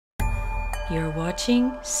You're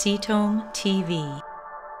watching Cetome TV.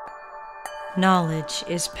 Knowledge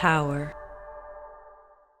is power.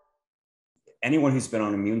 Anyone who's been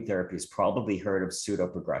on immune therapy has probably heard of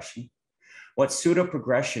pseudoprogression. What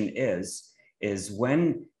pseudoprogression is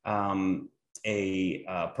when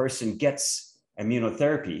a person gets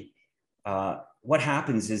immunotherapy, what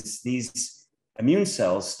happens is these immune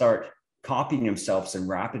cells start copying themselves and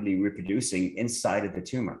rapidly reproducing inside of the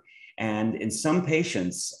tumor. And in some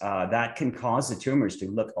patients, that can cause the tumors to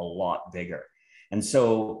look a lot bigger. And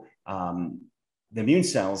so the immune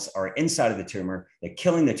cells are inside of the tumor, they're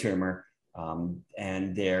killing the tumor,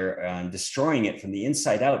 and they're destroying it from the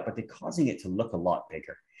inside out, but they're causing it to look a lot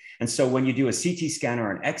bigger. And so when you do a CT scan or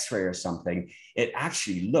an X-ray or something, it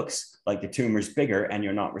actually looks like the tumor's bigger and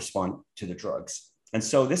you're not responding to the drugs. And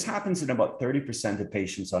so this happens in about 30% of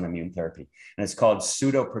patients on immune therapy, and it's called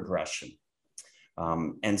pseudoprogression.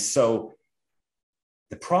 And so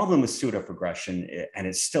the problem with pseudoprogression, and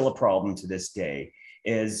it's still a problem to this day,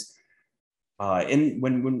 is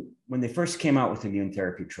when they first came out with immune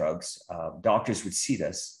therapy drugs, doctors would see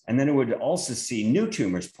this, and then it would also see new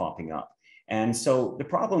tumors popping up. And so the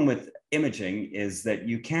problem with imaging is that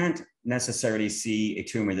you can't necessarily see a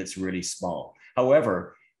tumor that's really small.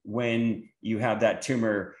 However, when you have that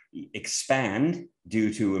tumor expand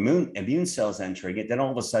due to immune cells entering it, then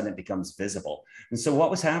all of a sudden it becomes visible. And so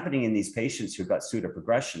what was happening in these patients who got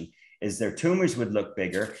pseudoprogression is their tumors would look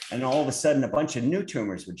bigger, and all of a sudden a bunch of new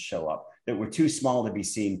tumors would show up that were too small to be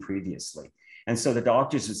seen previously. And so the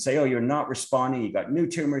doctors would say, oh, you're not responding, you got new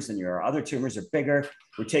tumors and your other tumors are bigger,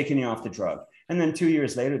 we're taking you off the drug. And then 2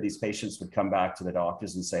 years later, these patients would come back to the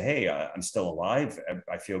doctors and say, hey, I'm still alive,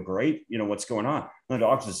 I feel great, what's going on? And the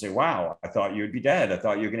doctors would say, wow, I thought you'd be dead, I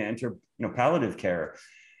thought you were going to enter palliative care.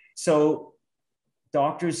 So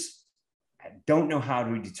doctors don't know how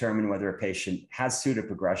to determine whether a patient has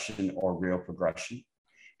pseudoprogression or real progression.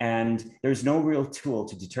 And there's no real tool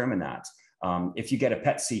to determine that. If you get a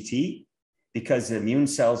PET CT, because the immune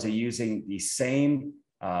cells are using the same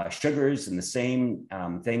sugars and the same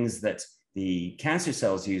things that the cancer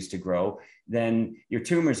cells use to grow, then your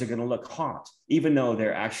tumors are going to look hot. Even though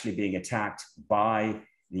they're actually being attacked by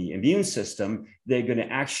the immune system, they're going to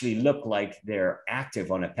actually look like they're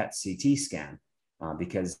active on a PET CT scan.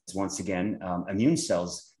 Because once again, immune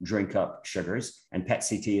cells drink up sugars, and PET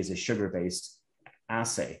CT is a sugar-based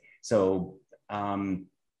assay. So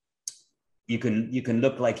you can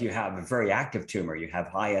look like you have a very active tumor, you have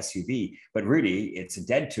high SUV, but really it's a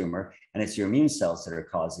dead tumor, and it's your immune cells that are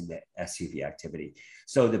causing the SUV activity.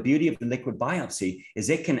 So the beauty of the liquid biopsy is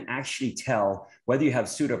it can actually tell whether you have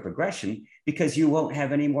pseudoprogression, because you won't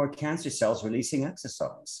have any more cancer cells releasing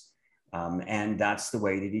exosomes. And that's the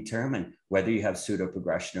way to determine whether you have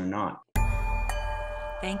pseudoprogression or not.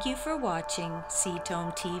 Thank you for watching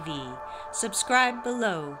Cetome TV. Subscribe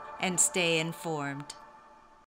below and stay informed.